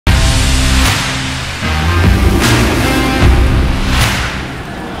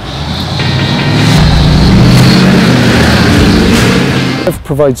It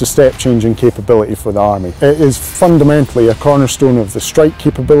provides a step change in capability for the Army. It is fundamentally a cornerstone of the strike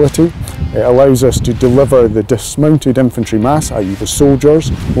capability. It allows us to deliver the dismounted infantry mass, i.e. the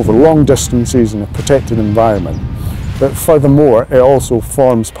soldiers, over long distances in a protected environment. But furthermore, it also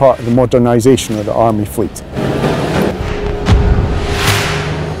forms part of the modernisation of the Army fleet.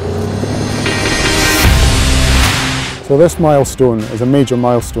 So this milestone is a major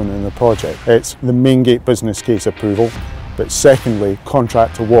milestone in the project. It's the main gate business case approval, but secondly,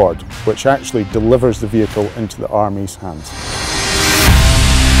 contract award, which actually delivers the vehicle into the Army's hands.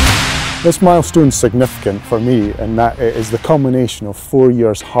 This milestone is significant for me in that it is the culmination of 4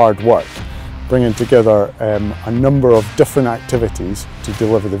 years hard work, bringing together a number of different activities to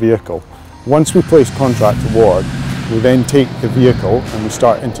deliver the vehicle. Once we place contract award, we then take the vehicle and we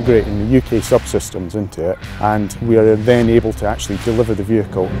start integrating the UK subsystems into it, and we are then able to actually deliver the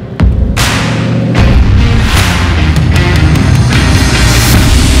vehicle